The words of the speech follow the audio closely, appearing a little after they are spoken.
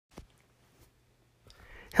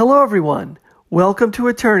Hello, everyone. Welcome to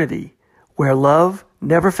Eternity, where love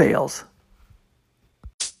never fails.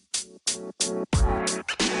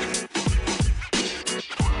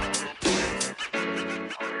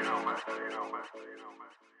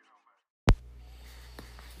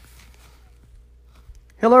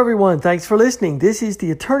 Hello, everyone. Thanks for listening. This is the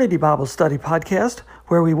Eternity Bible Study Podcast,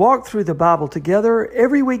 where we walk through the Bible together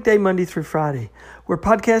every weekday, Monday through Friday. We're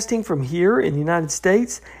podcasting from here in the United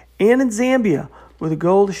States and in Zambia with a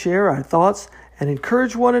goal to share our thoughts and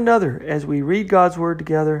encourage one another as we read God's Word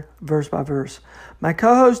together, verse by verse. My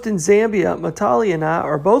co-host in Zambia, Matali, and I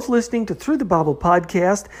are both listening to Through the Bible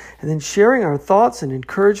podcast and then sharing our thoughts and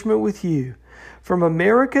encouragement with you. From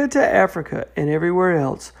America to Africa and everywhere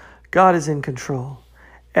else, God is in control.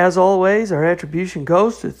 As always, our attribution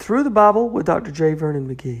goes to Through the Bible with Dr. J. Vernon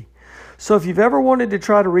McGee. So if you've ever wanted to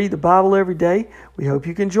try to read the Bible every day, we hope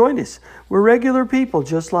you can join us. We're regular people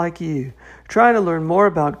just like you, trying to learn more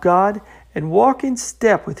about God and walk in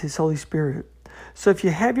step with His Holy Spirit. So if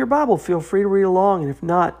you have your Bible, feel free to read along, and if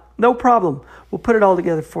not, no problem. We'll put it all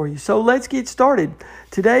together for you. So let's get started.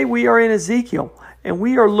 Today we are in Ezekiel, and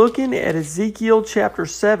we are looking at Ezekiel chapter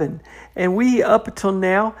 7. And we, up until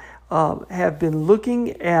now, have been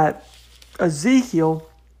looking at Ezekiel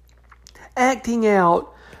acting out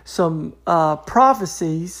some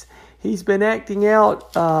prophecies. He's been acting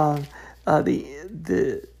out the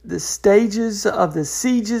stages of the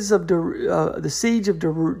sieges of the siege of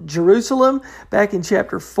Jerusalem back in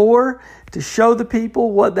chapter 4 to show the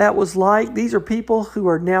people what that was like. These are people who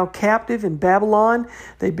are now captive in Babylon.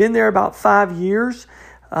 They've been there about 5 years.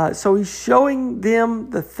 So he's showing them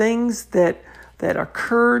the things that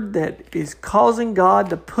occurred that is causing God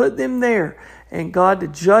to put them there and God to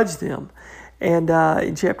judge them. And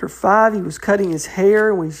in chapter 5, he was cutting his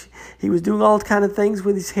hair, and he was doing all kind of things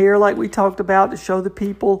with his hair like we talked about to show the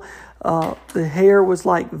people the hair was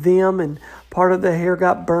like them, and part of the hair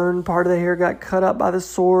got burned, part of the hair got cut up by the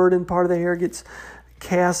sword, and part of the hair gets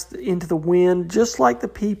cast into the wind, just like the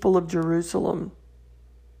people of Jerusalem.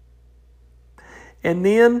 And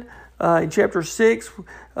then in chapter 6,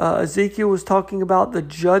 Ezekiel was talking about the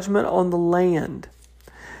judgment on the land.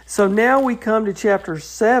 So now we come to chapter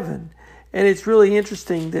 7, and it's really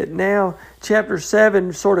interesting that now chapter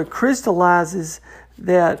 7 sort of crystallizes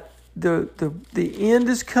that the end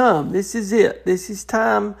has come. This is it. This is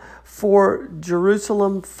time for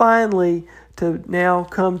Jerusalem finally to now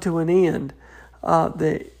come to an end.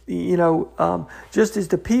 Just as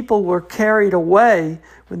the people were carried away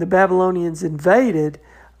when the Babylonians invaded,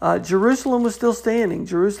 Jerusalem was still standing.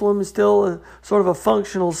 Jerusalem is still sort of a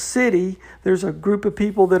functional city. There's a group of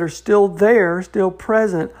people that are still there, still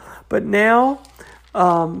present. But now,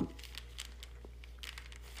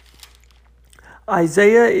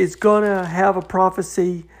 Isaiah is going to have a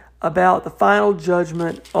prophecy about the final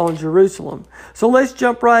judgment on Jerusalem. So let's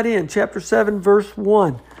jump right in. Chapter 7, verse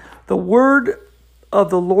 1. The word of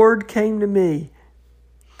the Lord came to me.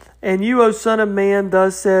 And you, O son of man,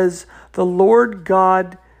 thus says the Lord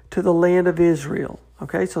God to the land of Israel.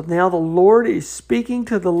 Okay, so now the Lord is speaking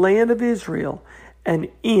to the land of Israel. An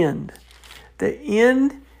end. The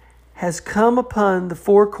end has come upon the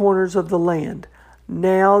four corners of the land.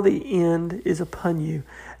 Now the end is upon you.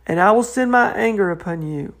 And I will send my anger upon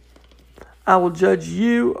you. I will judge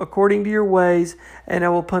you according to your ways, and I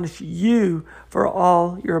will punish you for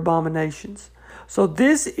all your abominations. So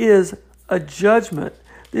this is a judgment.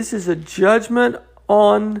 This is a judgment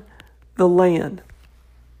on the land.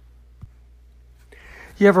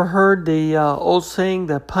 You ever heard the old saying,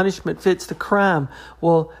 the punishment fits the crime?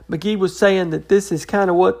 Well, McGee was saying that this is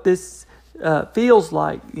kind of what this feels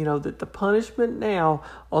like, that the punishment now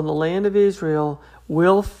on the land of Israel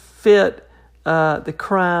will fit the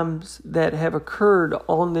crimes that have occurred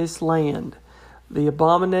on this land. The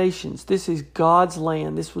abominations. This is God's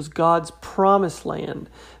land. This was God's promised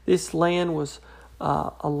land. This land was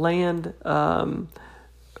a land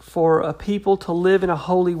for a people to live in a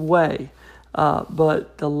holy way.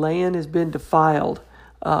 But the land has been defiled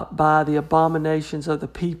by the abominations of the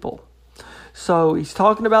people. So he's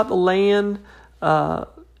talking about the land,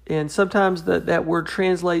 and sometimes that word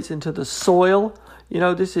translates into the soil.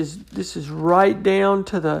 This is right down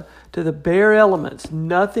to the bare elements.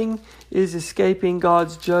 Nothing is escaping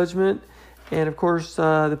God's judgment, and of course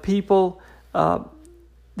the people.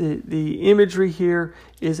 The imagery here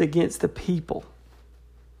is against the people.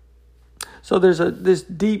 So there's this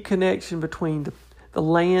deep connection between the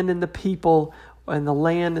land and the people, and the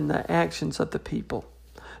land and the actions of the people.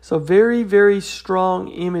 So very, very strong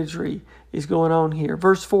imagery is going on here.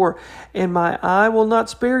 Verse 4, and my eye will not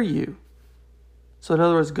spare you. So in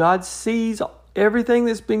other words, God sees everything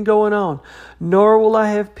that's been going on. Nor will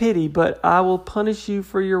I have pity, but I will punish you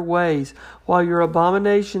for your ways, while your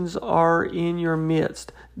abominations are in your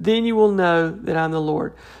midst. Then you will know that I'm the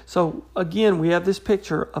Lord. So again, we have this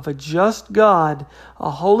picture of a just God, a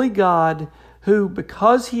holy God, who,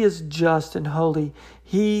 because he is just and holy,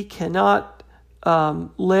 he cannot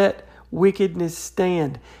let wickedness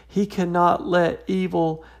stand. He cannot let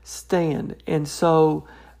evil stand. And so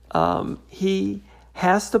he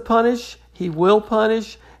has to punish. He will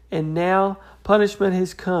punish. And now punishment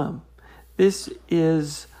has come. This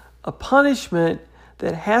is a punishment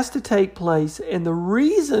that has to take place. And the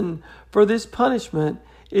reason for this punishment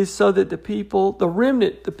is so that the people, the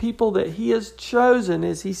remnant, the people that he has chosen,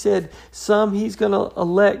 as he said, some he's going to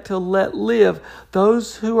elect to let live,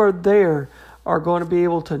 those who are there are going to be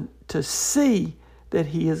able to see that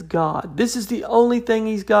he is God. This is the only thing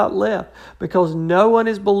he's got left, because no one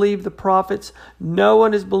has believed the prophets. No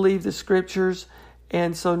one has believed the scriptures.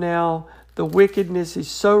 And so now the wickedness is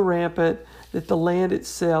so rampant that the land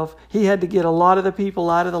itself, he had to get a lot of the people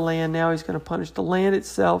out of the land. Now he's going to punish the land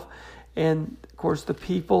itself and, of course, the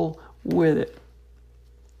people with it.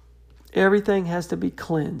 Everything has to be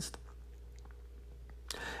cleansed.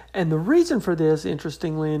 And the reason for this,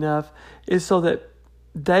 interestingly enough, is so that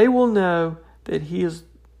they will know that he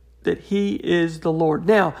is the Lord.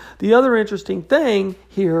 Now, the other interesting thing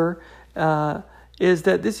here is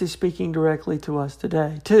that this is speaking directly to us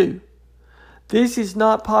today, too. This is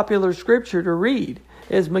not popular scripture to read.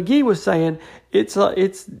 As McGee was saying, it's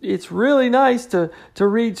really nice to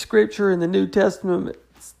read scripture in the New Testament.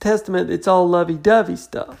 It's all lovey-dovey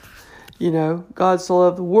stuff. You know, God so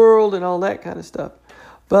loved the world and all that kind of stuff.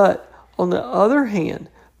 But on the other hand,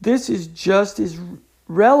 this is just as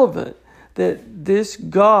relevant, that this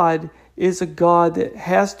God is a God that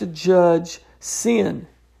has to judge sin.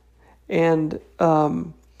 And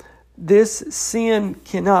this sin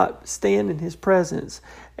cannot stand in his presence.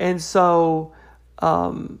 And so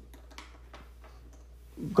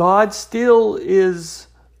God still is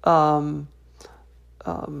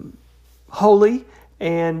holy,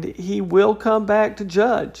 and he will come back to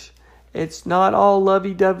judge. It's not all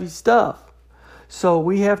lovey-dovey stuff. So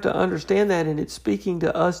we have to understand that, and it's speaking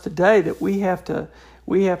to us today that we have to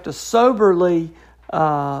soberly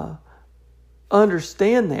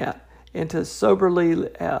understand that, and to soberly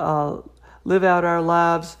live out our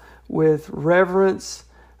lives with reverence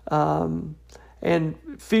and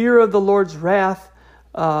fear of the Lord's wrath,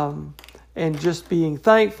 and just being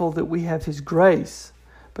thankful that we have his grace,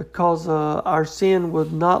 because our sin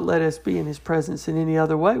would not let us be in his presence in any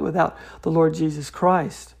other way without the Lord Jesus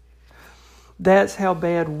Christ. That's how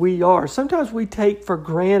bad we are. Sometimes we take for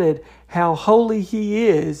granted how holy he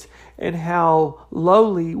is and how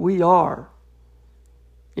lowly we are.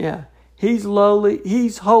 Yeah, he's lowly,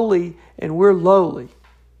 he's holy, and we're lowly.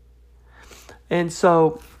 And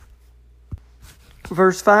so,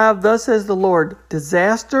 verse 5, thus says the Lord,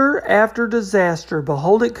 disaster after disaster,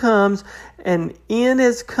 behold it comes, an end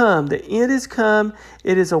has come. The end has come,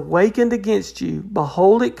 it is awakened against you.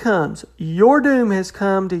 Behold it comes. Your doom has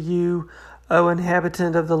come to you, O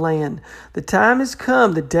inhabitant of the land. The time has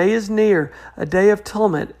come, the day is near, a day of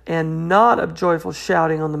tumult and not of joyful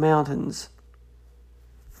shouting on the mountains.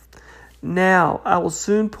 Now I will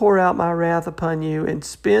soon pour out my wrath upon you and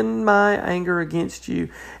spend my anger against you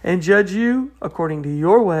and judge you according to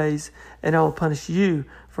your ways, and I will punish you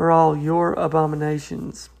for all your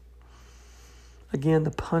abominations. Again,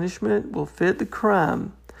 the punishment will fit the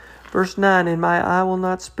crime. Verse 9, and my eye will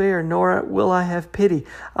not spare, nor will I have pity.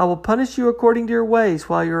 I will punish you according to your ways,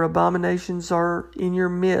 while your abominations are in your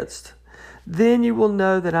midst. Then you will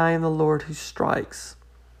know that I am the Lord who strikes.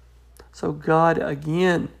 So God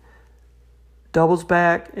again doubles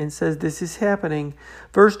back and says this is happening.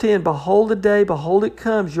 Verse 10, behold the day, behold it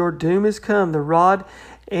comes, your doom is come, the rod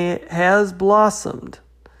has blossomed.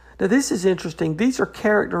 Now this is interesting. These are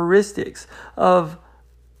characteristics of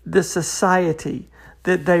the society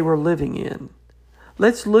that they were living in.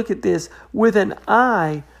 Let's look at this with an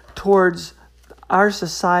eye towards our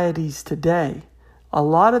societies today. A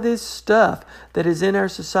lot of this stuff that is in our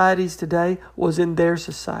societies today was in their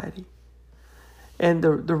society. And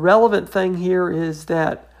the relevant thing here is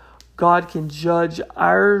that God can judge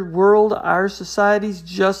our world, our societies,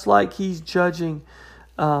 just like he's judging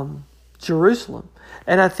Jerusalem.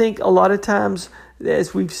 And I think a lot of times,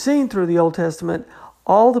 as we've seen through the Old Testament,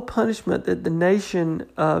 all the punishment that the nation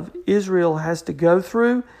of Israel has to go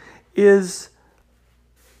through is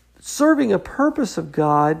serving a purpose of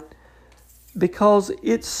God, because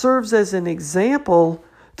it serves as an example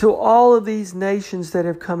to all of these nations that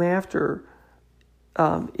have come after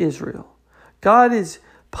Israel. God is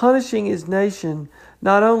punishing his nation,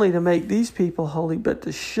 not only to make these people holy, but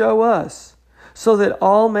to show us, so that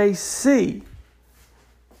all may see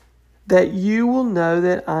that you will know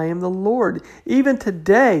that I am the Lord. Even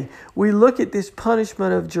today, we look at this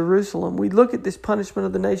punishment of Jerusalem. We look at this punishment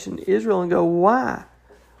of the nation Israel and go, why?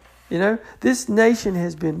 This nation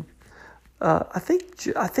has been, I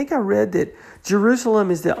think I read that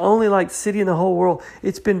Jerusalem is the only city in the whole world.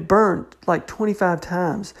 It's been burned 25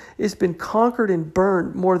 times. It's been conquered and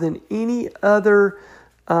burned more than any other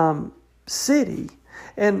city.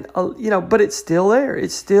 And, but it's still there.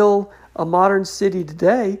 It's still a modern city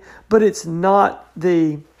today, but it's not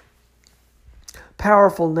the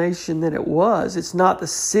powerful nation that it was. It's not the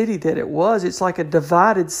city that it was. It's like a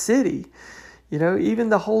divided city. Even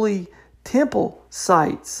the holy temple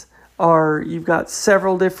sites you've got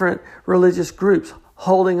several different religious groups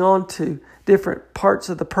holding on to different parts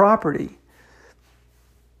of the property.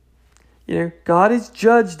 God has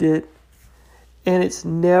judged it, and it's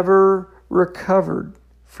never recovered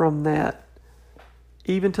from that,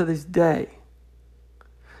 even to this day.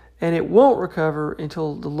 And it won't recover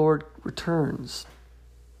until the Lord returns.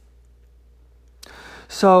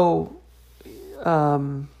 So,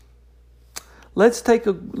 let's take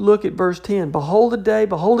a look at verse 10. Behold the day,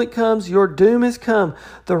 behold it comes, your doom has come.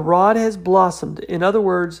 The rod has blossomed. In other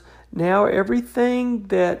words, now everything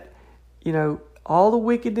that, all the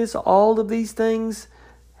wickedness, all of these things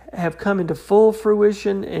have come into full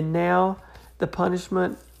fruition, and now the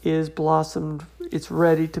punishment is blossomed. It's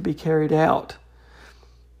ready to be carried out.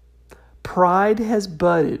 Pride has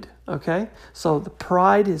budded, okay? So the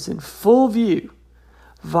pride is in full view.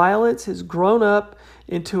 Violence has grown up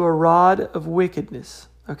into a rod of wickedness,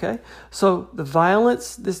 okay? So the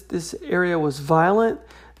violence, this area was violent.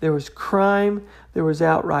 There was crime. There was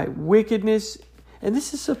outright wickedness. And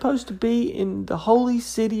this is supposed to be in the holy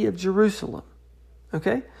city of Jerusalem,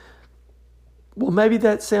 okay? Well, maybe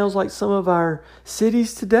that sounds like some of our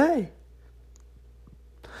cities today.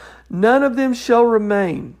 None of them shall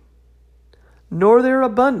remain, nor their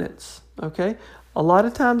abundance. Okay? A lot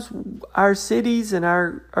of times our cities and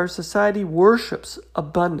our society worships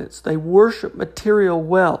abundance. They worship material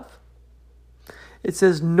wealth. It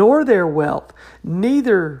says, nor their wealth,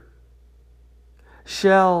 neither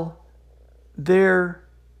shall there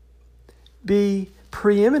be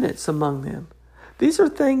preeminence among them. These are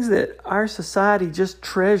things that our society just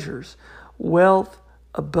treasures. Wealth,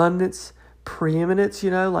 abundance, preeminence,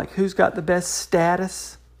 like who's got the best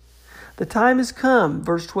status. The time has come,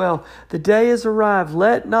 verse 12. The day has arrived.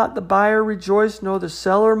 Let not the buyer rejoice, nor the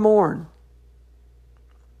seller mourn.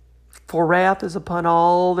 For wrath is upon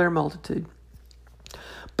all their multitude.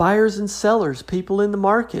 Buyers and sellers, people in the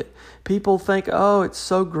market. People think, oh, it's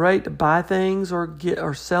so great to buy things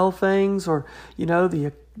or sell things, or,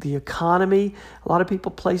 the economy. A lot of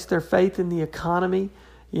people place their faith in the economy,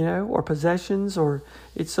 or possessions, or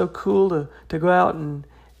it's so cool to go out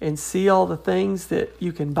and see all the things that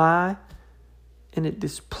you can buy. And it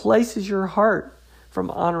displaces your heart from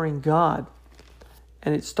honoring God.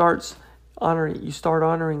 And you start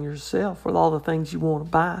honoring yourself with all the things you want to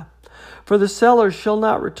buy. For the seller shall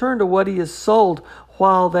not return to what he has sold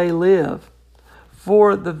while they live.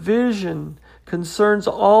 For the vision concerns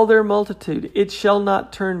all their multitude. It shall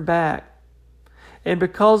not turn back. And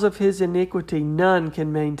because of his iniquity, none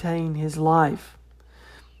can maintain his life.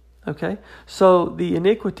 Okay? So the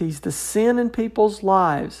iniquities, the sin in people's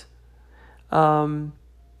lives, even,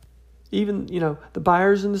 the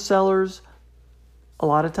buyers and the sellers, a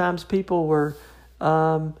lot of times people were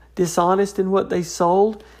dishonest in what they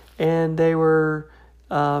sold, and they were,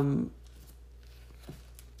 in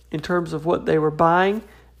terms of what they were buying,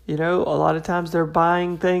 a lot of times they're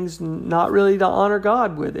buying things not really to honor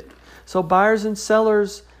God with it. So buyers and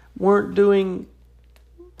sellers weren't doing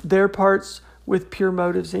their parts with pure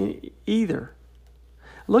motives either.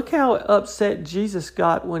 Look how upset Jesus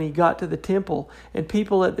got when he got to the temple, and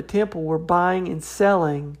people at the temple were buying and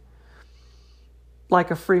selling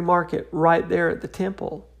like a free market right there at the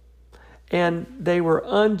temple. And they were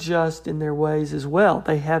unjust in their ways as well.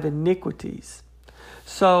 They have iniquities.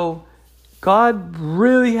 So God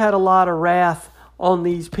really had a lot of wrath on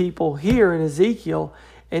these people here in Ezekiel.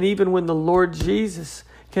 And even when the Lord Jesus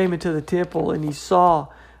came into the temple and he saw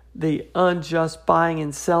the unjust buying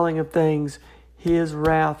and selling of things, his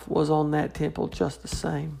wrath was on that temple just the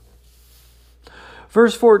same.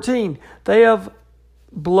 Verse 14, they have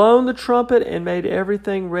blown the trumpet and made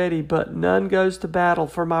everything ready, but none goes to battle,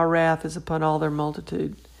 for my wrath is upon all their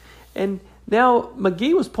multitude. And now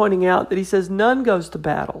McGee was pointing out that he says none goes to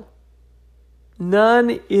battle.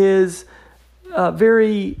 None is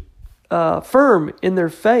very firm in their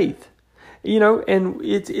faith. And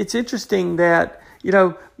it's interesting that,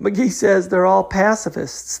 McGee says they're all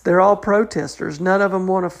pacifists. They're all protesters. None of them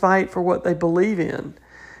want to fight for what they believe in.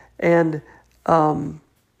 And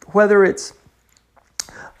whether it's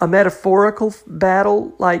a metaphorical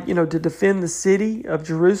battle, like, to defend the city of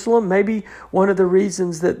Jerusalem, maybe one of the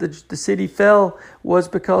reasons that the city fell was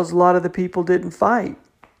because a lot of the people didn't fight.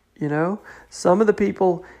 Some of the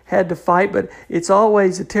people had to fight, but it's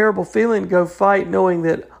always a terrible feeling to go fight knowing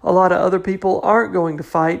that a lot of other people aren't going to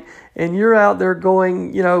fight, and you're out there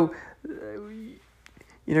going, you're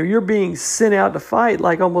being sent out to fight,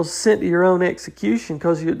 like almost sent to your own execution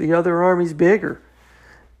because the other army's bigger.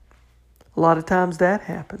 A lot of times that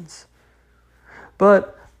happens.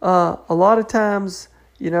 But a lot of times,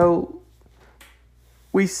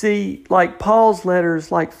 we see, like Paul's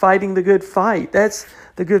letters, like fighting the good fight. That's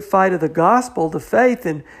the good fight of the gospel, the faith,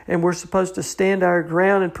 and we're supposed to stand our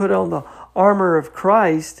ground and put on the armor of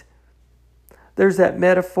Christ. There's that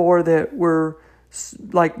metaphor that we're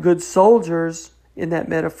like good soldiers in that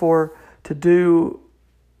metaphor to do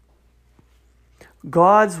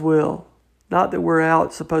God's will. Not that we're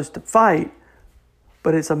out supposed to fight,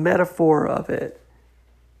 but it's a metaphor of it.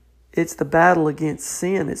 It's the battle against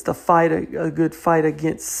sin. It's the fight, a good fight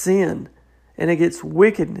against sin and against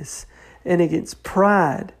wickedness and against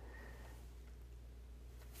pride.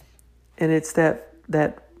 And it's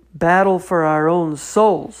that battle for our own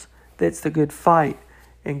souls that's the good fight.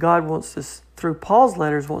 And God wants us, through Paul's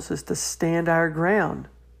letters, wants us to stand our ground.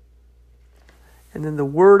 And then the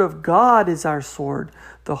Word of God is our sword.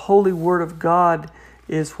 The Holy Word of God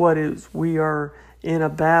is what is. We are in a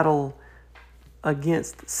battle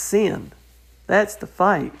against sin. That's the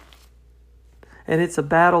fight. And it's a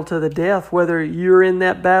battle to the death, whether you're in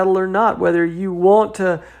that battle or not, whether you want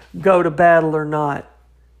to go to battle or not.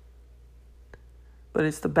 But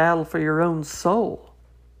it's the battle for your own soul.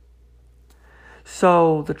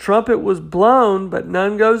 So the trumpet was blown, but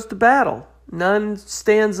none goes to battle. None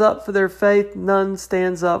stands up for their faith. None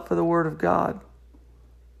stands up for the Word of God.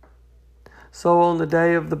 So on the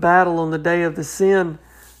day of the battle, on the day of the sin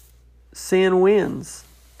wins.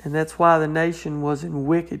 And that's why the nation was in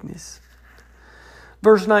wickedness.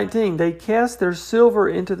 Verse 19, they cast their silver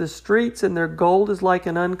into the streets, and their gold is like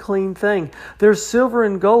an unclean thing. Their silver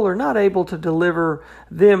and gold are not able to deliver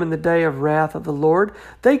them in the day of wrath of the Lord.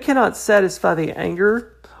 They cannot satisfy the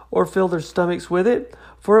anger or fill their stomachs with it,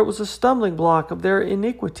 for it was a stumbling block of their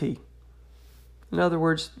iniquity. In other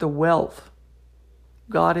words, the wealth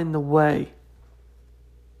got in the way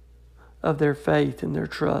of their faith and their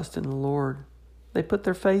trust in the Lord. They put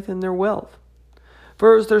their faith in their wealth.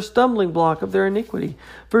 For it was their stumbling block of their iniquity.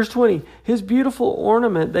 Verse 20, his beautiful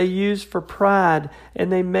ornament they used for pride,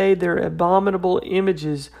 and they made their abominable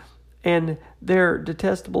images and their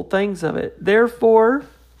detestable things of it. Therefore,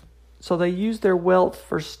 so they used their wealth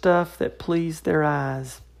for stuff that pleased their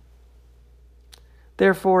eyes.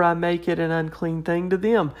 Therefore I make it an unclean thing to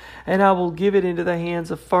them, and I will give it into the hands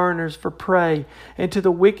of foreigners for prey, and to the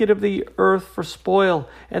wicked of the earth for spoil,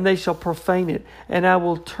 and they shall profane it. And I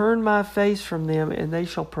will turn my face from them, and they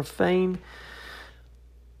shall profane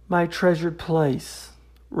my treasured place.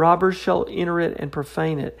 Robbers shall enter it and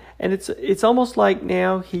profane it. And it's almost like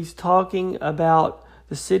now he's talking about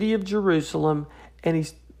the city of Jerusalem,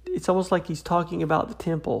 and it's almost like he's talking about the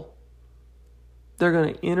temple. They're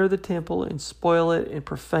going to enter the temple and spoil it and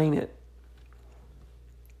profane it.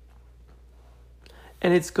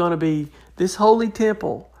 And it's going to be this holy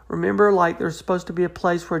temple. Remember, like there's supposed to be a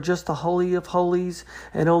place where just the Holy of Holies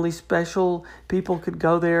and only special people could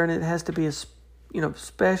go there, and it has to be a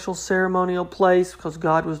special ceremonial place because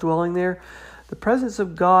God was dwelling there. The presence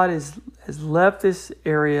of God has left this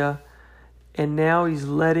area, and now he's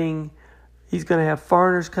going to have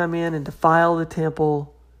foreigners come in and defile the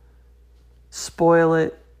temple, spoil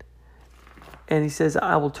it. And he says,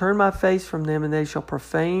 I will turn my face from them, and they shall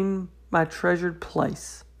profane my treasured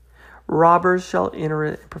place. Robbers shall enter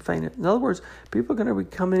it and profane it. In other words, people are going to be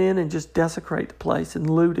coming in and just desecrate the place and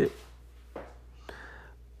loot it.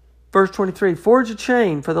 Verse 23, forge a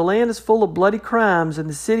chain, for the land is full of bloody crimes, and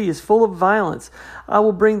the city is full of violence. I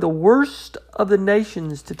will bring the worst of the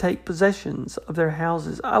nations to take possessions of their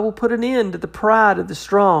houses. I will put an end to the pride of the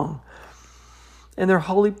strong, and their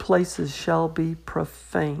holy places shall be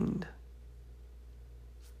profaned.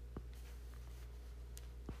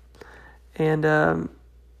 And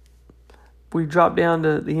we drop down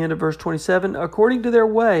to the end of verse 27. According to their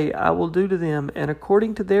way I will do to them, and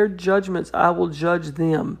according to their judgments I will judge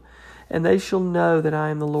them, and they shall know that I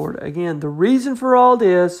am the Lord. Again, the reason for all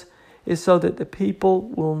this is so that the people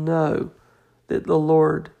will know that the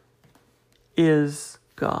Lord is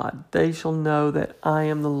God. They shall know that I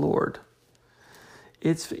am the Lord.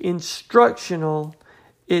 It's instructional.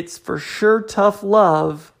 It's for sure tough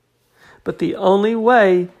love. But the only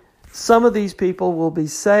way some of these people will be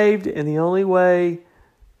saved, and the only way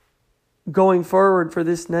going forward for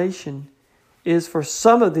this nation is for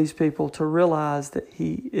some of these people to realize that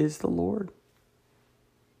He is the Lord.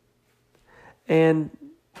 And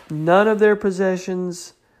none of their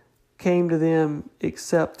possessions came to them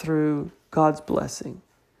except through God's blessing.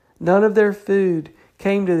 None of their food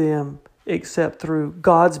came to them except through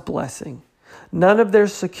God's blessing. None of their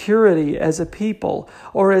security as a people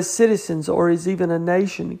or as citizens or as even a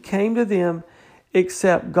nation came to them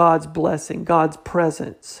except God's blessing, God's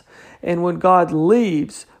presence. And when God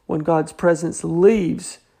leaves, when God's presence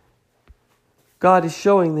leaves, God is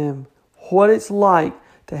showing them what it's like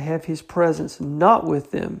to have His presence not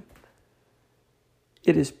with them.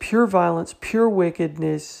 It is pure violence, pure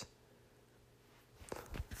wickedness,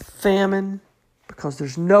 famine, because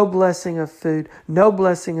there's no blessing of food, no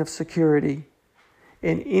blessing of security.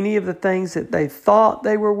 And any of the things that they thought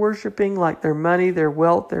they were worshiping, like their money, their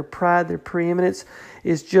wealth, their pride, their preeminence,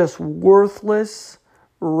 is just worthless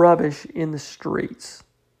rubbish in the streets.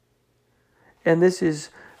 And this is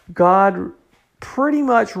God pretty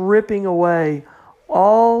much ripping away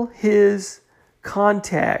all His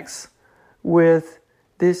contacts with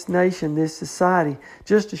this nation, this society,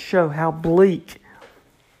 just to show how bleak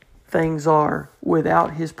things are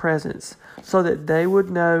without His presence, so that they would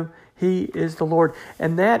know He is the Lord.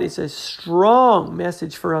 And that is a strong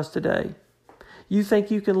message for us today. You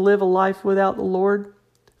think you can live a life without the Lord?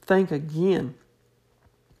 Think again.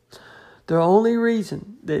 The only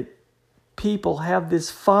reason that people have this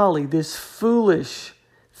folly, this foolish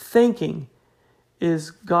thinking,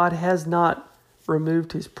 is God has not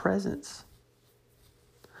removed His presence.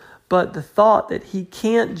 But the thought that He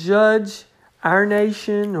can't judge our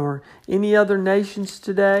nation or any other nations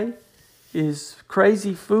today is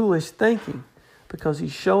crazy, foolish thinking, because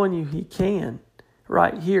He's showing you He can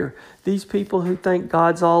right here. These people who think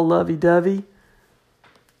God's all lovey-dovey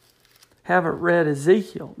haven't read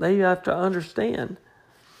Ezekiel. They have to understand.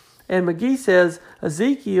 And McGee says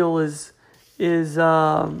Ezekiel is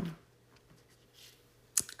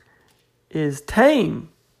tame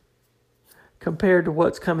compared to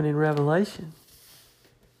what's coming in Revelation.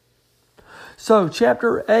 So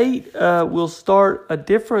chapter 8 will start a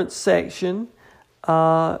different section.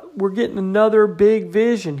 We're getting another big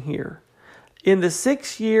vision here. In the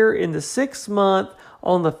 6th year, in the 6th month,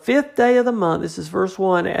 on the 5th day of the month, this is verse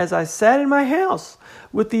 1, as I sat in my house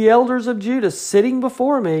with the elders of Judah sitting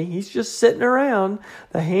before me, he's just sitting around,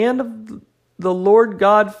 the hand of the Lord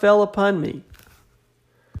God fell upon me.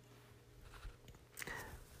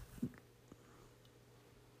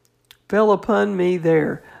 Fell upon me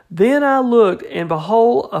there. Then I looked, and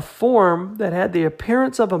behold, a form that had the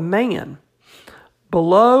appearance of a man.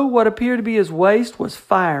 Below what appeared to be his waist was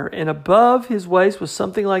fire, and above his waist was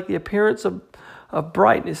something like the appearance of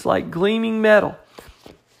brightness, like gleaming metal.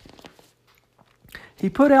 He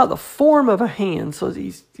put out the form of a hand, so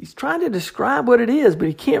he's trying to describe what it is, but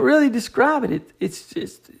he can't really describe it.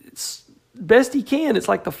 It's best he can. It's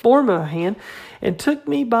like the form of a hand, and took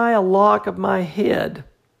me by a lock of my head.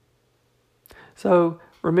 So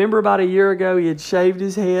remember about a year ago he had shaved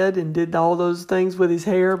his head and did all those things with his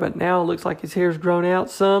hair, but now it looks like his hair's grown out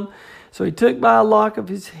some. So he took by a lock of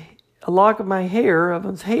my hair, of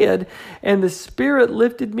his head, and the Spirit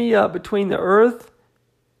lifted me up between the earth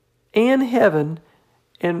and heaven,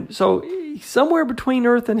 and so somewhere between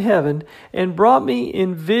earth and heaven, and brought me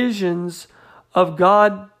in visions of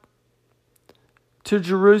God to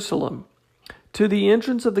Jerusalem, to the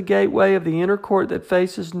entrance of the gateway of the inner court that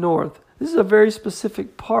faces north. This is a very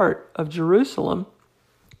specific part of Jerusalem,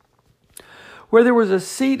 where there was a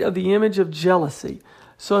seat of the image of jealousy.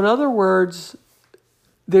 So in other words,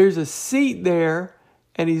 there's a seat there,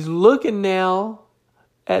 and he's looking now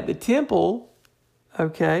at the temple,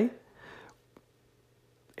 okay?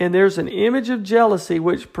 And there's an image of jealousy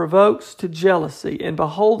which provokes to jealousy. And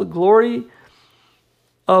behold, the glory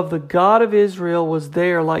of the God of Israel was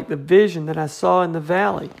there, like the vision that I saw in the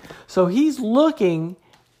valley. So he's looking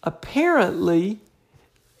apparently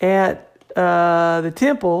at the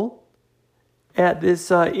temple, at this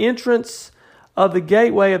entrance of the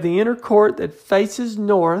gateway of the inner court that faces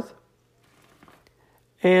north.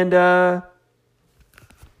 And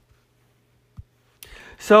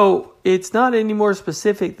so it's not any more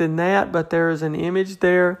specific than that, but there is an image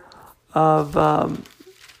there of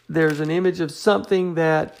there's an image of something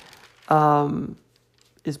that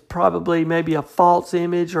is probably maybe a false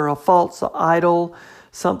image or a false idol,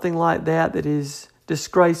 something like that is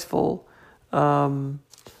disgraceful to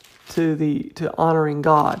honoring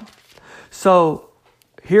God. So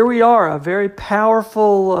here we are, a very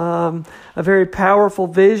powerful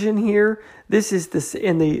vision here. This is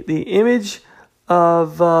the image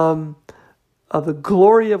of the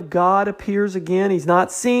glory of God appears again. He's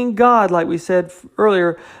not seeing God like we said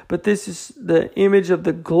earlier, but this is the image of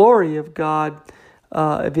the glory of God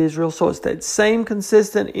of Israel. So it's that same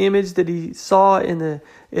consistent image that he saw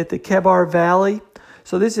at the Kebar Valley.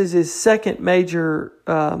 So this is his second major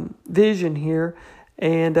vision here.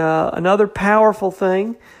 And another powerful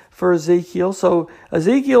thing for Ezekiel. So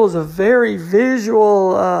Ezekiel is a very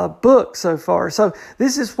visual book so far. So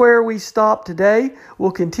this is where we stop today.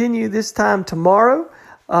 We'll continue this time tomorrow.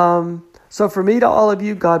 So for me to all of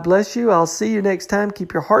you, God bless you. I'll see you next time.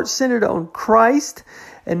 Keep your heart centered on Christ.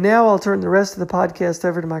 And now I'll turn the rest of the podcast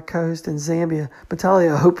over to my co-host in Zambia.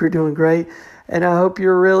 Natalia, I hope you're doing great. And I hope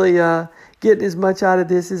you're really getting as much out of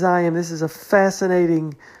this as I am. This is a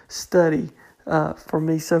fascinating study for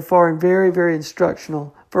me so far, and very, very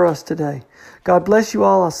instructional for us today. God bless you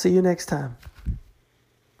all. I'll see you next time.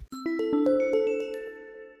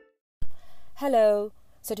 Hello.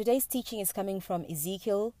 So today's teaching is coming from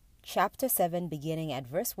Ezekiel chapter 7, beginning at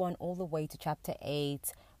verse 1 all the way to chapter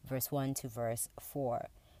 8, verse 1 to verse 4.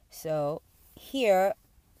 So here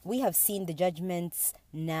we have seen the judgments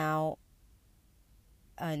now,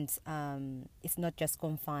 and it's not just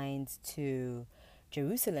confined to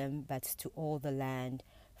Jerusalem, but to all the land.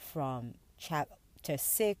 From chapter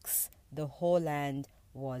 6, the whole land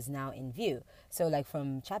was now in view. So like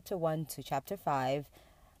from chapter 1 to chapter 5,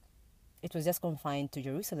 it was just confined to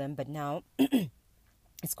Jerusalem, but now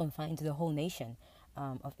it's confined to the whole nation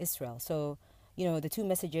of Israel. So, the two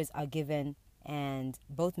messages are given, and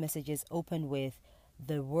both messages open with,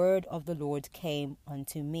 "The word of the Lord came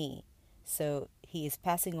unto me." So he is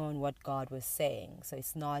passing on what God was saying. So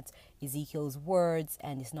it's not Ezekiel's words,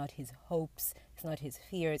 and it's not his hopes, it's not his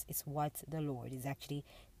fears, it's what the Lord is actually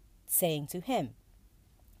saying to him.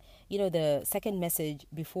 The second message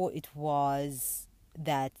before, it was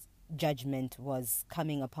that judgment was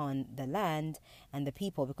coming upon the land and the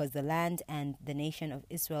people, because the land and the nation of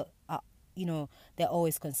Israel are, they're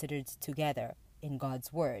always considered together in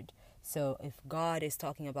God's word. So if God is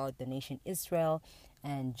talking about the nation Israel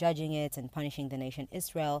and judging it and punishing the nation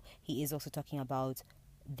Israel, he is also talking about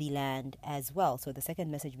the land as well. So the second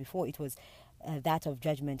message before, it was that of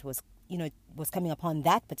judgment was coming upon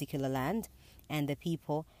that particular land and the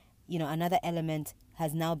people. Another element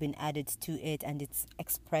has now been added to it, and it's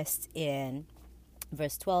expressed in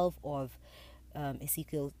verse 12 of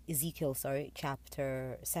Ezekiel,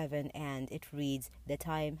 chapter 7, and it reads, "The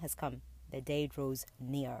time has come, the day draws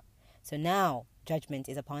near." So now judgment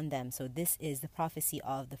is upon them. So this is the prophecy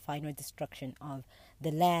of the final destruction of the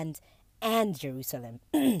land and Jerusalem.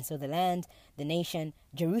 So the land, the nation,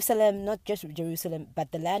 Jerusalem, not just Jerusalem,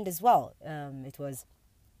 but the land as well.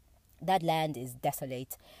 That land is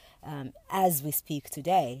desolate as we speak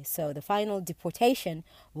today. So the final deportation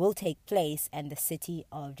will take place, and the city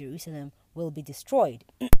of Jerusalem will be destroyed.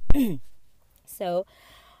 So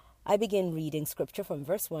I begin reading scripture from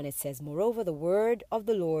verse 1. It says, "Moreover, the word of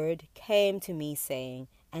the Lord came to me, saying,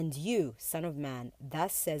 And you, son of man,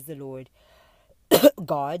 thus says the Lord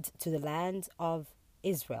God to the land of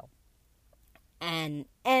Israel, the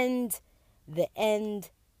end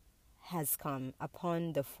has come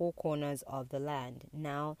upon the four corners of the land.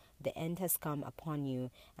 Now the end has come upon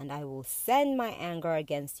you, and I will send my anger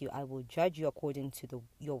against you. I will judge you according to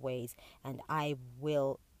your ways, and I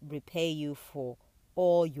will repay you for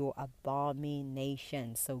all your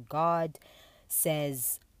abominations." So God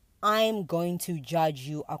says, I'm going to judge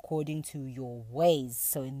you according to your ways.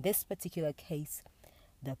 So in this particular case,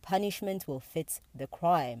 the punishment will fit the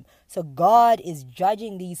crime. So God is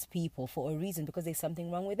judging these people for a reason, because there's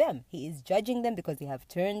something wrong with them. He is judging them because they have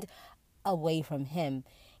turned away from him.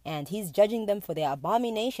 And he's judging them for their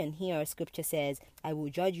abomination. Here, scripture says, I will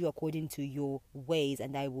judge you according to your ways,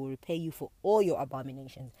 and I will repay you for all your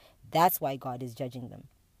abominations. That's why God is judging them.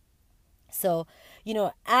 So,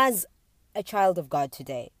 as a child of God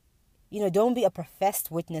today, don't be a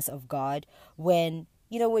professed witness of God when,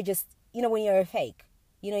 we're just, when you're a fake.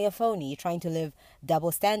 You're phony. You're trying to live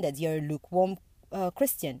double standards. You're a lukewarm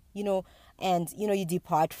Christian, and, you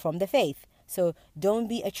depart from the faith. So don't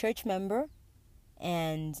be a church member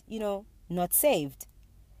and, not saved.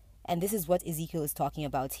 And this is what Ezekiel is talking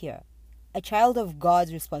about here. A child of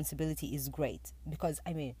God's responsibility is great because,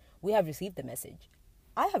 we have received the message.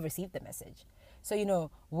 I have received the message.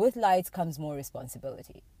 So, with light comes more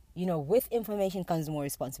responsibility. With information comes more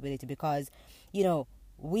responsibility because,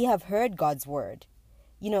 we have heard God's word.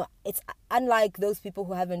 It's unlike those people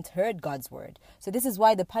who haven't heard God's word. So this is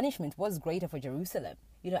why the punishment was greater for Jerusalem.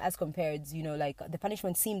 as compared, like the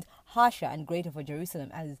punishment seemed harsher and greater for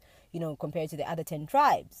Jerusalem as, compared to the other 10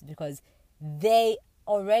 tribes, because they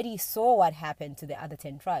already saw what happened to the other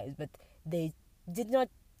 10 tribes, but they did not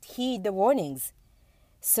heed the warnings.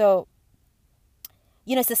 So,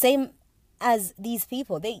 it's the same as these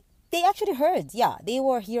people. They actually heard. Yeah, they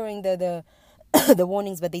were hearing the the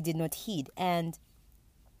warnings, but they did not heed. And,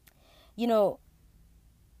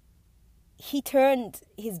 he turned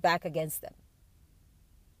his back against them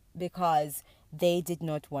because they did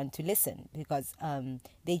not want to listen, because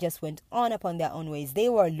they just went on upon their own ways. They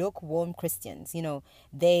were lukewarm Christians.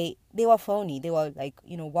 They were phony. They were like,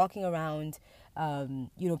 walking around,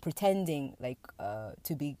 pretending like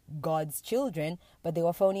to be God's children, but they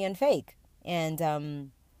were phony and fake.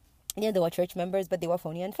 And they were church members, but they were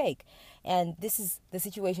phony and fake. And this is the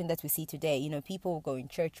situation that we see today. People go in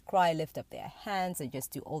church, cry, lift up their hands, and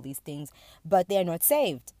just do all these things, but they are not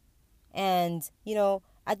saved. And,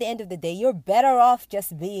 at the end of the day, you're better off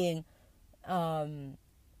just being, like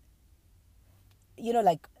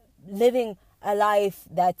living a life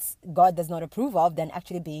that God does not approve of than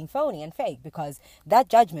actually being phony and fake. Because that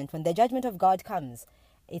judgment, when the judgment of God comes,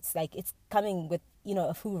 it's like it's coming with,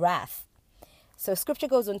 a full wrath. So scripture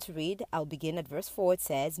goes on to read, I'll begin at verse 4. It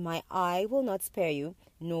says, "My eye will not spare you,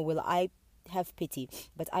 nor will I have pity,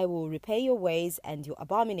 but I will repay your ways, and your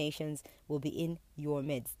abominations will be in your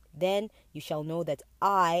midst. Then you shall know that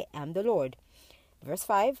I am the Lord." Verse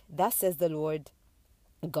 5, "Thus says the Lord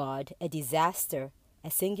God, a disaster, a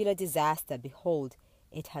singular disaster, behold,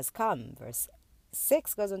 it has come." Verse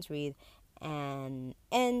 6 goes on to read, "An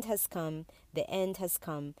end has come, the end has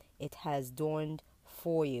come, it has dawned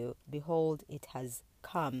for you. Behold, it has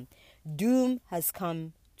come. Doom has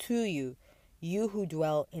come to you, you who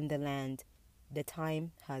dwell in the land. The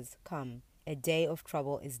time has come. A day of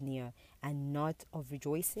trouble is near, and not of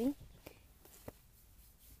rejoicing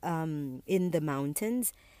in the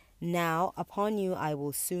mountains. Now upon you I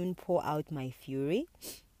will soon pour out my fury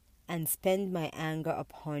and spend my anger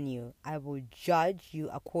upon you. I will judge you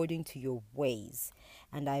according to your ways,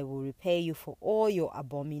 and I will repay you for all your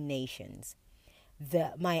abominations.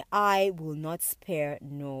 My eye will not spare,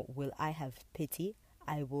 nor will I have pity.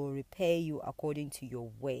 I will repay you according to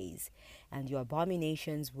your ways, and your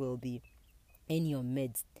abominations will be in your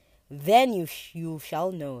midst. Then you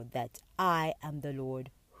shall know that I am the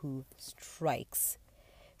Lord who strikes."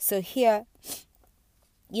 So here,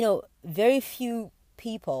 very few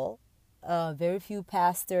people, very few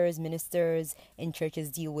pastors, ministers in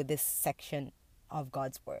churches deal with this section of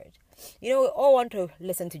God's word. We all want to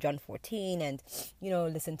listen to John 14 and,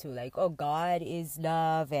 listen to like, oh, God is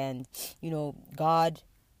love, and, God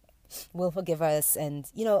will forgive us,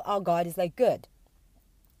 and, our God is like good.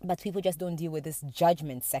 But people just don't deal with this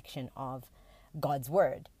judgment section of God's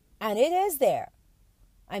word. And it is there.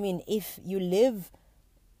 I mean, if you live,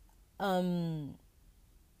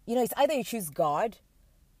 it's either you choose God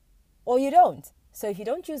or you don't. So if you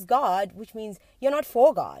don't choose God, which means you're not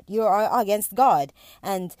for God, you are against God.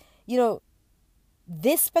 And,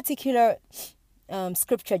 this particular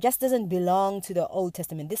scripture just doesn't belong to the Old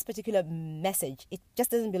Testament. This particular message, it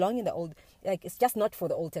just doesn't belong in the Old, like it's just not for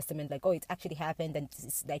the Old Testament, like, oh, it actually happened and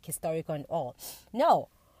it's like historical and all. No,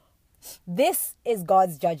 this is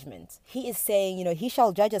God's judgment. He is saying, he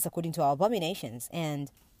shall judge us according to our abominations. And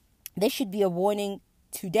this should be a warning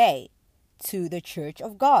today to the church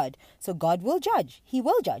of God. So God will judge. He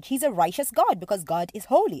will judge. He's a righteous God because God is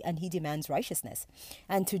holy and he demands righteousness.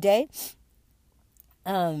 And today,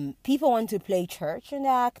 people want to play church and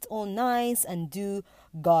act all nice and do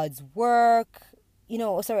God's work,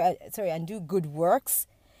 and do good works,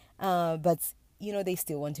 but they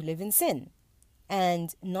still want to live in sin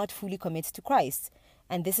and not fully commit to Christ.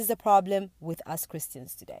 And this is a problem with us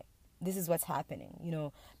Christians today. This is what's happening.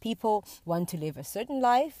 People want to live a certain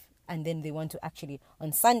life, and then they want to actually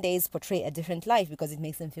on Sundays portray a different life because it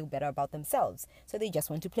makes them feel better about themselves. So they just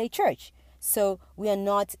want to play church. So we are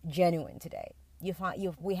not genuine today.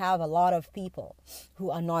 We have a lot of people who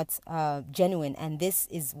are not genuine, and this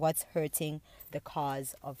is what's hurting the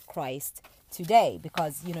cause of Christ today,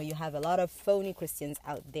 because you have a lot of phony Christians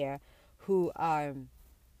out there who are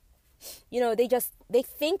they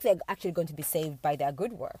think they're actually going to be saved by their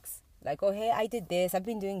good works. Like, oh, hey, I did this, I've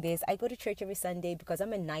been doing this, I go to church every Sunday because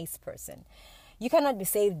I'm a nice person. You cannot be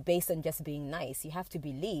saved based on just being nice. You have to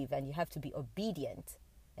believe, and you have to be obedient,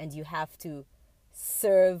 and you have to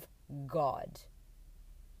serve God.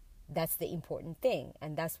 That's the important thing.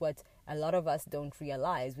 And that's what a lot of us don't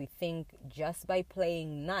realize. We think just by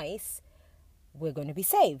playing nice, we're going to be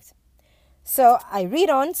saved. So I read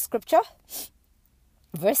on scripture.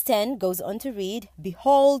 Verse 10 goes on to read,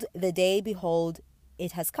 "Behold, the day, behold,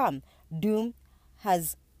 it has come. Doom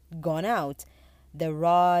has gone out. The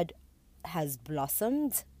rod has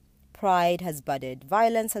blossomed. Pride has budded.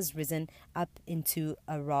 Violence has risen up into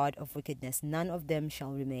a rod of wickedness. None of them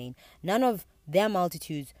shall remain. None of their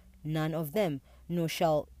multitudes, none of them, nor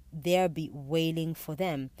shall there be wailing for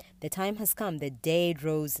them. The time has come, the day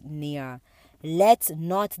draws near. Let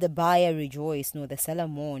not the buyer rejoice, nor the seller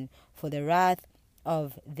mourn, for the wrath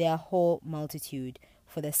of their whole multitude.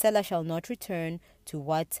 For the seller shall not return to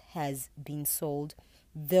what has been sold,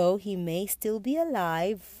 though he may still be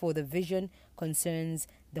alive, for the vision concerns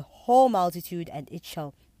the whole multitude, and it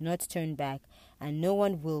shall not turn back, and no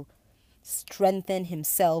one will strengthen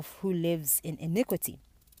himself who lives in iniquity.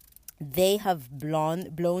 They have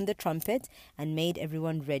blown the trumpet and made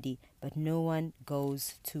everyone ready, but no one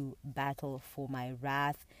goes to battle, for my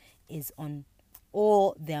wrath is on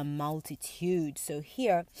all their multitude. So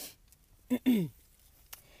here,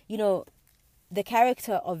 the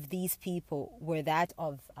character of these people were that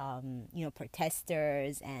of,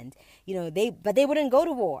 protesters, and, but they wouldn't go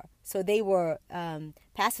to war. So they were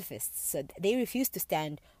pacifists. So they refused to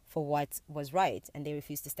stand for what was right, and they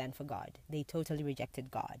refused to stand for God. They totally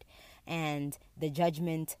rejected God. And the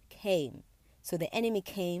judgment came. So the enemy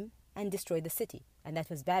came and destroyed the city, and that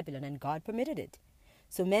was Babylon, and God permitted it.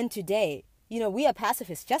 So men today, we are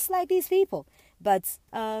pacifists, just like these people. But,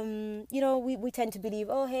 we tend to believe,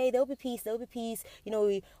 oh, hey, there'll be peace.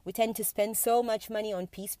 We tend to spend so much money on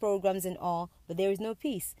peace programs and all, but there is no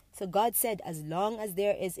peace. So God said, as long as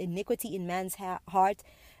there is iniquity in man's heart,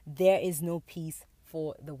 there is no peace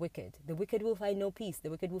for the wicked. The wicked will find no peace. The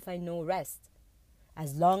wicked will find no rest,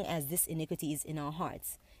 as long as this iniquity is in our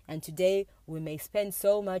hearts. And today, we may spend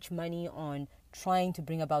so much money on trying to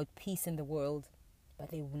bring about peace in the world, but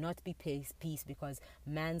there will not be peace because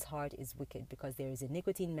man's heart is wicked, because there is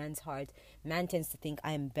iniquity in man's heart. Man tends to think,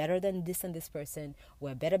 I am better than this and this person,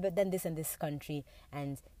 we're better than this and this country,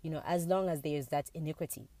 and, as long as there is that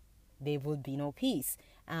iniquity, there will be no peace.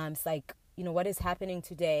 It's like, what is happening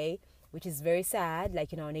today, which is very sad,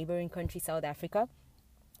 like in our neighboring country, South Africa,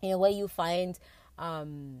 where you find,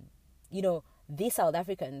 these South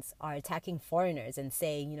Africans are attacking foreigners and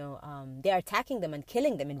saying, they're attacking them and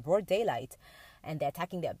killing them in broad daylight. And they're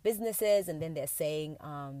attacking their businesses, and then they're saying,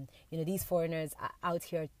 these foreigners are out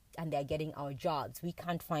here and they're getting our jobs. We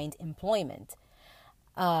can't find employment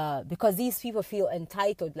because these people feel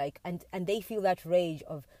entitled, and they feel that rage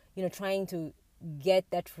of, trying to get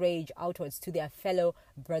that rage outwards to their fellow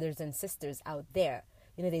brothers and sisters out there.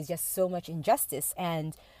 There's just so much injustice,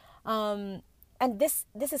 and this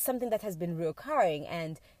is something that has been reoccurring,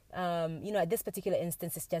 and at this particular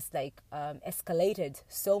instance, it's just like escalated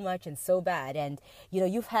so much and so bad. And,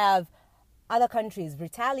 you have other countries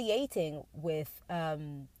retaliating with,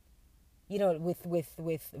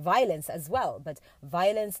 with violence as well. But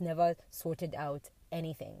violence never sorted out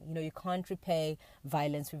anything. You can't repay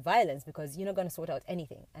violence with violence, because you're not going to sort out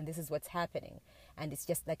anything. And this is what's happening. And it's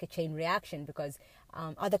just like a chain reaction, because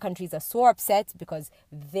other countries are so upset because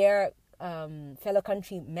their fellow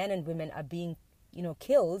country men and women are being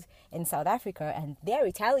killed in South Africa, and they're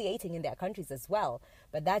retaliating in their countries as well.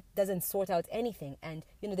 But that doesn't sort out anything. And,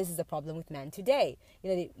 this is a problem with man today.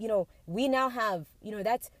 We now have,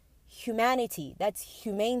 that humanity, that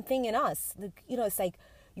humane thing in us. It's like,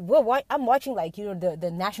 I'm watching, like,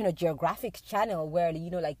 the National Geographic channel where,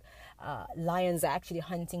 lions are actually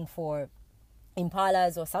hunting for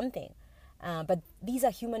impalas or something. But these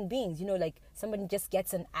are human beings, like somebody just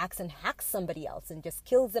gets an axe and hacks somebody else and just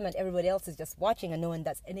kills them, and everybody else is just watching and no one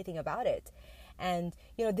does anything about it. And,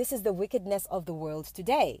 this is the wickedness of the world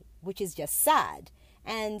today, which is just sad.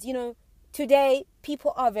 And, today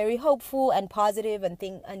people are very hopeful and positive and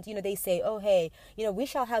they say, oh, hey, we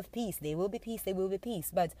shall have peace. There will be peace. There will be peace.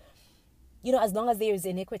 But, as long as there is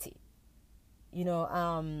iniquity,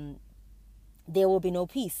 there will be no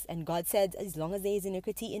peace. And God said, as long as there is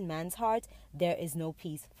iniquity in man's heart, there is no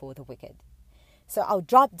peace for the wicked. So I'll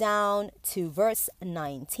drop down to verse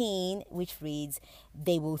 19, which reads,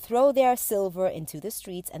 they will throw their silver into the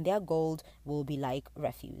streets, and their gold will be like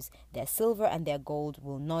refuse. Their silver and their gold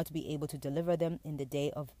will not be able to deliver them in the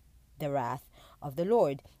day of the wrath of the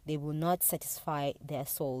Lord. They will not satisfy their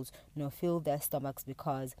souls, nor fill their stomachs,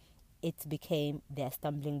 because it became their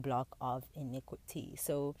stumbling block of iniquity.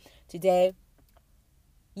 So today,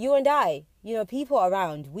 you and I, people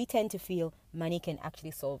around, we tend to feel money can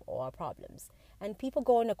actually solve all our problems. And people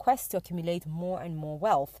go on a quest to accumulate more and more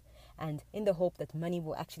wealth, and in the hope that money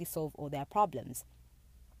will actually solve all their problems.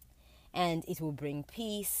 And it will bring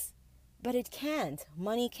peace, but it can't.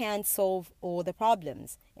 Money can't solve all the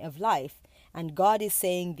problems of life. And God is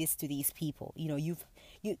saying this to these people.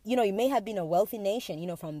 You may have been a wealthy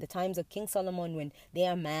nation, from the times of King Solomon, when they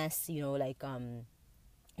amassed,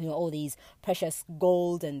 all these precious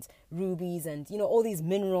gold and rubies and, all these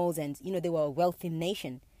minerals, and, they were a wealthy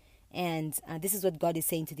nation. And this is what God is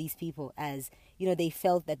saying to these people, as, they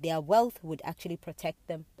felt that their wealth would actually protect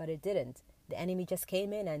them, but it didn't. The enemy just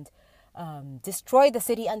came in and destroyed the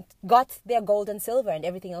city and got their gold and silver and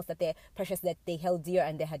everything else that they're precious, that they held dear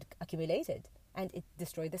and they had accumulated. And it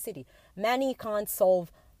destroyed the city. Money can't solve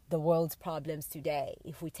the world's problems today.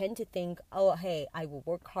 If we tend to think, oh, hey, I will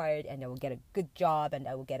work hard and I will get a good job and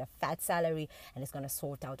I will get a fat salary and it's going to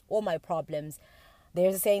sort out all my problems.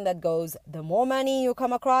 There's a saying that goes, the more money you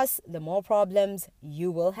come across, the more problems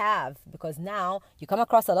you will have. Because now you come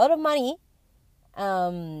across a lot of money,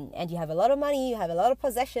 and you have a lot of money, you have a lot of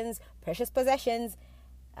possessions, precious possessions.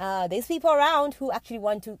 There's people around who actually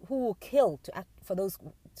who will kill for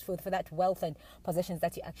that wealth and possessions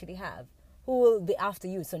that you actually have, who will be after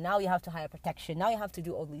you. So now you have to hire protection. Now you have to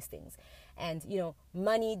do all these things. And,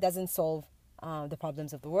 money doesn't solve the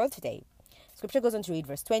problems of the world today. Scripture goes on to read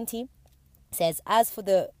verse 20. It says, as for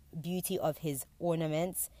the beauty of his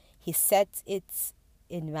ornaments, he set it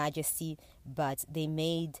in majesty, but they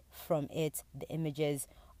made from it the images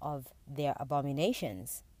of their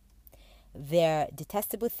abominations. Their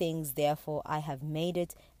detestable things, therefore, I have made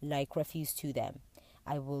it like refuse to them.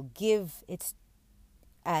 I will give it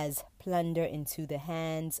as plunder into the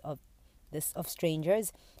hands of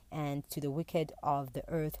strangers, and to the wicked of the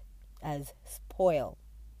earth as spoil.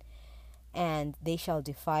 And they shall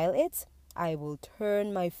defile it. I will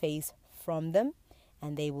turn my face from them,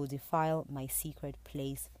 and they will defile my secret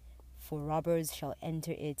place, for robbers shall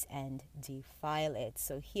enter it and defile it.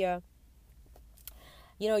 So here,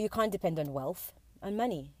 you can't depend on wealth and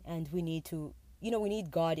money, and we need to, we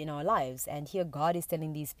need God in our lives. And here God is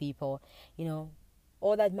telling these people,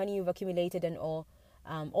 all that money you've accumulated and all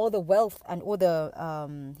the wealth and all the,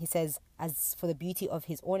 he says, as for the beauty of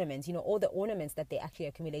his ornaments, all the ornaments that they actually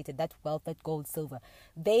accumulated, that wealth, that gold, silver,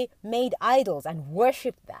 they made idols and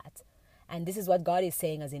worshipped that. And this is what God is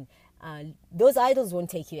saying, as in, those idols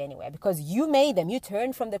won't take you anywhere, because you made them. You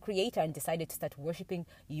turned from the Creator and decided to start worshipping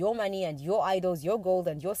your money and your idols, your gold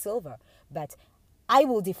and your silver. But I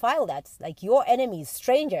will defile that. Like your enemies,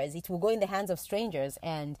 strangers, it will go in the hands of strangers,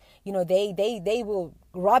 and they will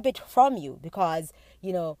rob it from you, because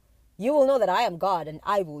you will know that I am God and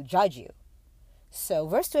I will judge you. So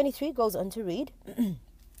verse 23 goes on to read,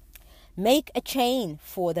 make a chain,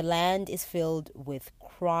 for the land is filled with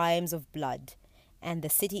crimes of blood, and the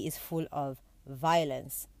city is full of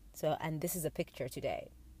violence. So, and this is a picture today.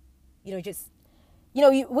 We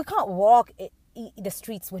can't walk the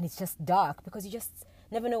streets when it's just dark, because you just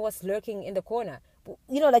never know what's lurking in the corner.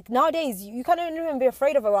 Like nowadays, you can't even be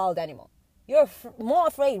afraid of a wild animal. We're more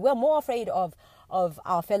afraid of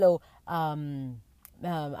our fellow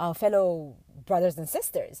brothers and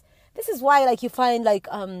sisters. This is why, you find,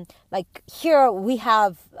 here we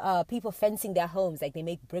have people fencing their homes. Like, they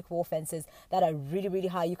make brick wall fences that are really, really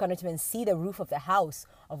high. You cannot even see the roof of the house,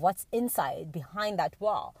 of what's inside behind that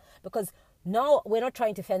wall. Because now we're not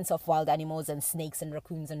trying to fence off wild animals and snakes and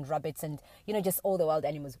raccoons and rabbits and, just all the wild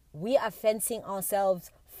animals. We are fencing ourselves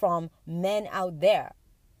from men out there,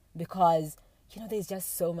 because, there's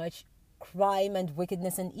just so much crime and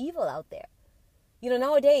wickedness and evil out there.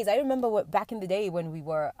 Nowadays, I remember back in the day when we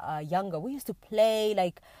were younger, we used to play,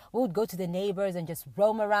 we would go to the neighbors and just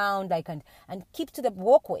roam around, and keep to the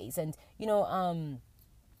walkways, and, we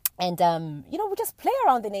just play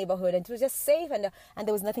around the neighborhood, and it was just safe, and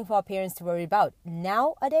there was nothing for our parents to worry about.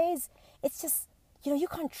 Nowadays, it's just, you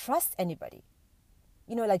can't trust anybody.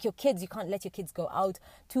 Your kids, you can't let your kids go out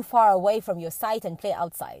too far away from your sight and play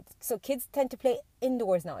outside. So kids tend to play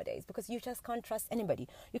indoors nowadays, because you just can't trust anybody.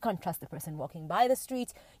 You can't trust the person walking by the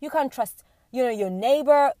street. You can't trust, your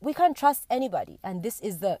neighbor. We can't trust anybody. And this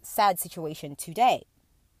is the sad situation today.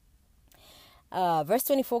 Verse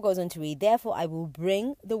 24 goes on to read, therefore I will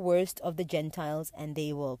bring the worst of the Gentiles, and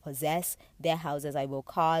they will possess their houses. I will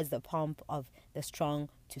cause the pomp of the strong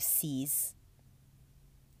to cease,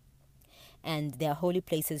 and their holy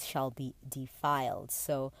places shall be defiled.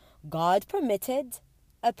 So God permitted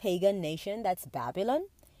a pagan nation, that's Babylon,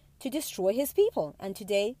 to destroy his people. And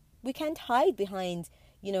today we can't hide behind,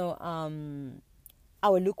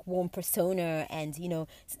 our lukewarm persona and,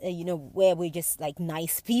 where we're just like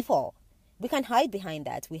nice people. We can't hide behind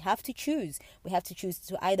that. We have to choose. We have to choose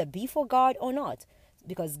to either be for God or not,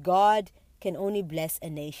 because God can only bless a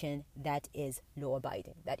nation that is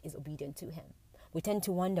law-abiding, that is obedient to him. we tend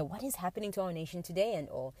to wonder what is happening to our nation today and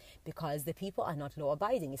all, because the people are not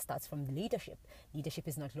law-abiding. It starts from the leadership. Leadership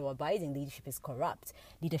is not law-abiding. Leadership is corrupt.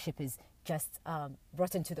 Leadership is just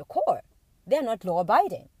rotten to the core. They're not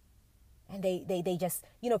law-abiding. And they just,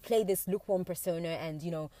 play this lukewarm persona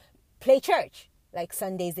and, play church. Like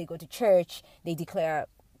Sundays they go to church, they declare,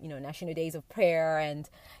 national days of prayer and,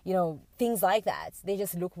 things like that. They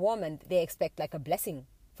just lukewarm and they expect like a blessing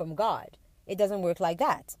from God. It doesn't work like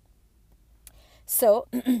that. So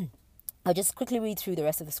I'll just quickly read through the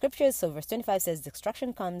rest of the scriptures. So verse 25 says,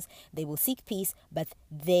 destruction comes, they will seek peace, but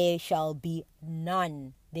there shall be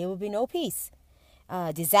none. There will be no peace.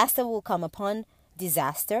 Disaster will come upon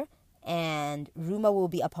disaster, and rumor will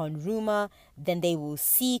be upon rumor. Then they will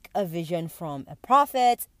seek a vision from a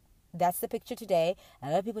prophet. That's the picture today. A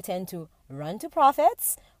lot of people tend to run to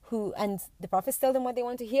prophets and the prophets tell them what they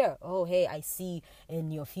want to hear. Oh, hey, I see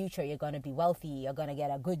in your future you're going to be wealthy. You're going to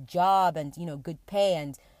get a good job and, good pay.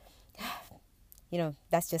 And,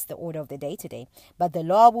 that's just the order of the day today. But the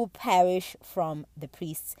law will perish from the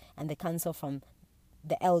priests and the counsel from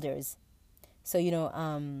the elders. So,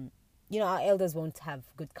 our elders won't have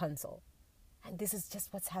good counsel. And this is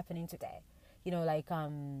just what's happening today.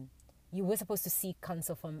 You were supposed to seek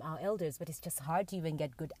counsel from our elders, but it's just hard to even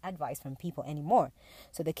get good advice from people anymore.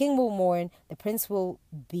 So the king will mourn, the prince will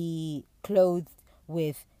be clothed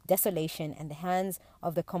with desolation, and the hands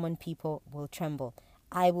of the common people will tremble.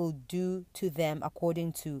 I will do to them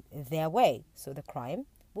according to their way. So the crime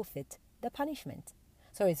will fit the punishment.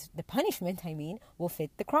 So it's the punishment, will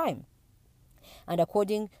fit the crime. And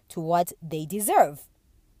according to what they deserve.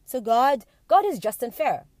 So God is just and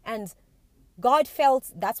fair. And God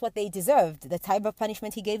felt that's what they deserved. The type of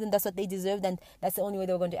punishment he gave them, that's what they deserved. And that's the only way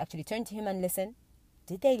they were going to actually turn to him and listen.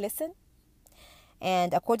 Did they listen?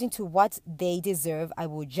 And according to what they deserve, I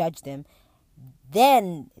will judge them.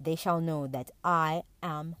 Then they shall know that I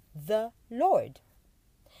am the Lord.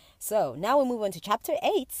 So now we move on to chapter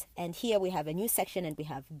 8. And here we have a new section and we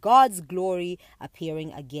have God's glory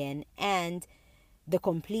appearing again and the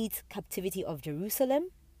complete captivity of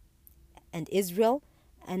Jerusalem and Israel,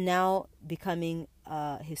 and now becoming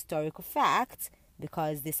a historical fact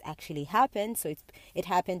because this actually happened. So it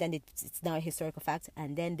happened and it's now a historical fact,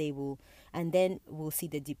 and then we'll see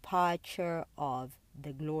the departure of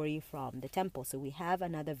the glory from the temple. So we have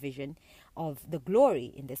another vision of the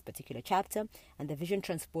glory in this particular chapter, and the vision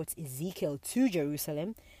transports Ezekiel to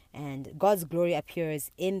Jerusalem, and God's glory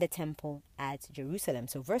appears in the temple at Jerusalem.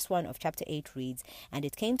 So verse 1 of chapter 8 reads, and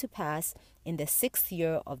it came to pass in the 6th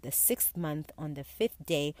year of the 6th month, on the 5th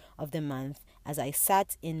day of the month, as I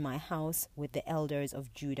sat in my house with the elders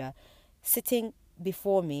of Judah, sitting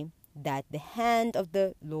before me, that the hand of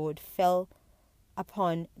the Lord fell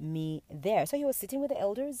upon me there. So he was sitting with the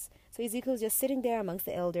elders. So Ezekiel is just sitting there amongst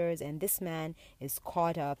the elders, and this man is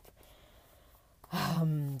caught up.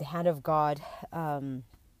 The hand of God,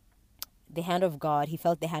 he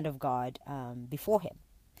felt the hand of God before him.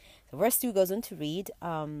 So verse 2 goes on to read,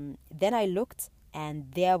 then I looked,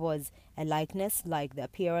 and there was a likeness like the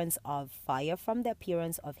appearance of fire, from the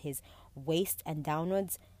appearance of his waist and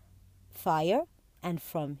downwards fire, and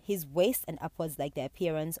from his waist and upwards like the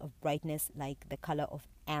appearance of brightness, like the color of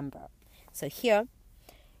amber. So here,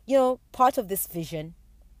 part of this vision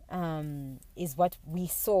is what we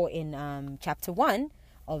saw in chapter 1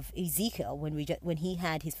 of Ezekiel when he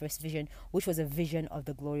had his first vision, which was a vision of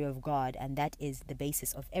the glory of God, and that is the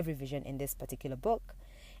basis of every vision in this particular book,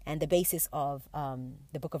 and the basis of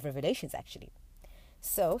the book of Revelations, actually.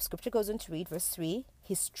 So scripture goes on to read verse 3,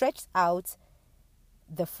 he stretched out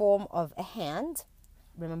the form of a hand.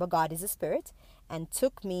 Remember, God is a spirit, and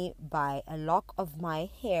took me by a lock of my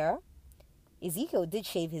hair. Ezekiel did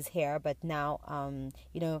shave his hair, but now,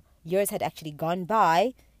 years had actually gone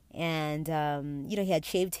by, and, he had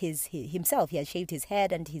shaved himself. He had shaved his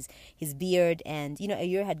head and his beard, and, a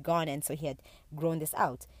year had gone, and so he had grown this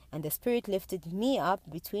out. And the Spirit lifted me up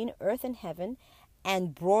between earth and heaven,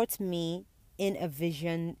 and brought me in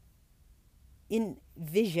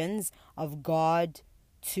visions of God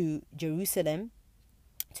to Jerusalem,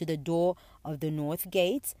 to the door of the north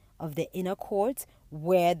gate of the inner court,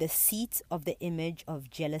 where the seat of the image of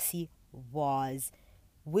jealousy was,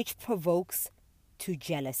 which provokes to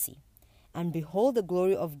jealousy. And behold, the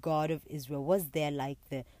glory of God of Israel was there, like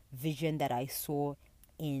the vision that I saw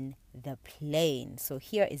in the plain. So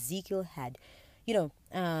here Ezekiel had,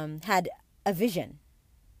 had a vision,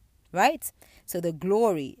 right? So the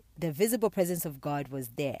glory, the visible presence of God was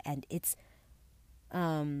there, and it's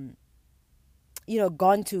gone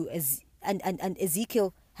to and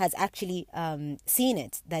Ezekiel has actually seen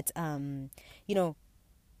it, that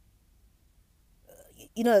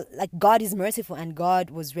like God is merciful, and God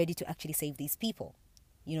was ready to actually save these people,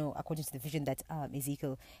 according to the vision that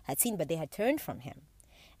Ezekiel had seen, but they had turned from him.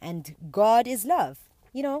 And God is love.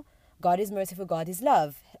 God is merciful, God is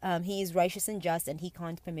love. He is righteous and just, and he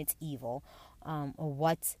can't permit evil or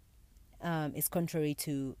what is contrary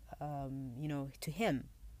to, to him,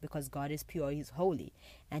 because God is pure, he's holy,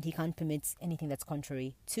 and he can't permit anything that's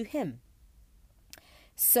contrary to him.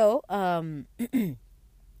 So,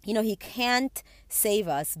 he can't save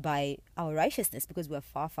us by our righteousness, because we're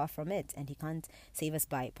far, far from it. And he can't save us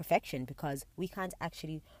by perfection, because we can't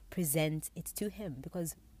actually present it to him,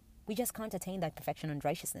 because we just can't attain that perfection and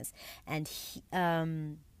righteousness. And he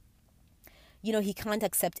can't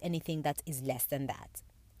accept anything that is less than that.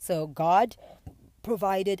 So God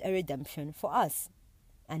provided a redemption for us,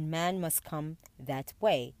 and man must come that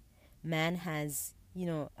way. Man has,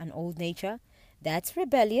 an old nature that's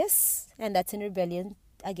rebellious, and that's in rebellion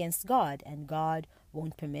against God, and God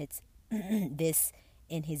won't permit this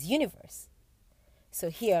in his universe. So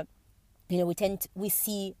here, we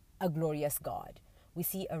see a glorious God, we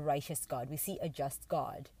see a righteous God, we see a just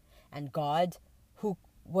God, and God who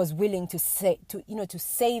was willing to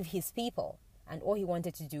save his people. And all he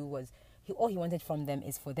wanted to do was, all he wanted from them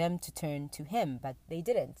is for them to turn to him, but they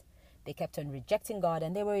didn't. They kept on rejecting God,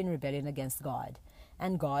 and they were in rebellion against God,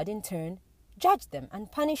 and God in turn judged them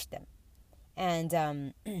and punished them.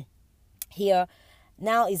 And here,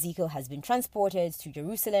 now Ezekiel has been transported to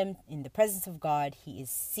Jerusalem in the presence of God. He is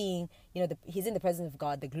seeing, he's in the presence of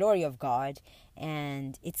God, the glory of God,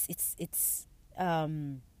 and he's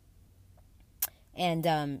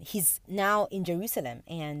now in Jerusalem,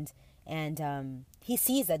 and he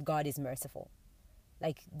sees that God is merciful.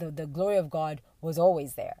 Like the glory of God was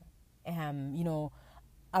always there,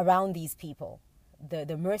 around these people.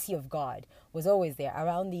 The mercy of God was always there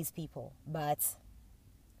around these people, but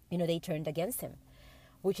they turned against him,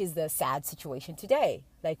 which is the sad situation today.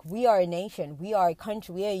 Like, we are a nation, we are a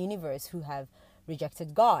country, we are a universe who have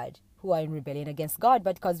rejected God, who are in rebellion against God,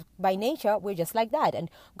 but because by nature we're just like that.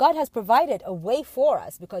 And God has provided a way for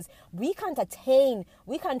us, because we can't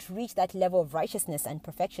reach that level of righteousness and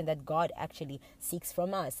perfection that God actually seeks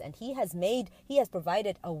from us. And he has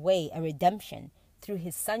provided a way, a redemption, through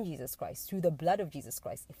his son Jesus Christ, through the blood of Jesus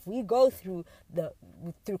Christ. If we go through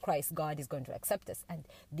Christ, God is going to accept us. And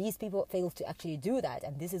these people fail to actually do that,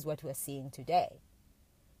 and this is what we're seeing today.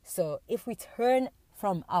 So if we turn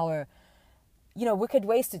from our wicked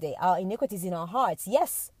ways today, our iniquities in our hearts,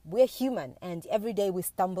 yes, we're human, and every day we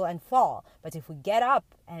stumble and fall. But if we get up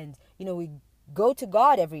and we go to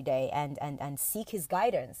God every day and seek his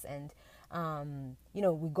guidance, and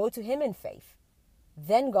we go to him in faith,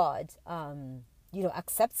 then God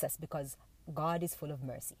accepts us, because God is full of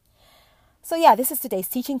mercy. So yeah, this is today's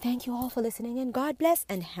teaching. Thank you all for listening, and God bless,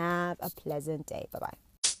 and have a pleasant day. Bye-bye.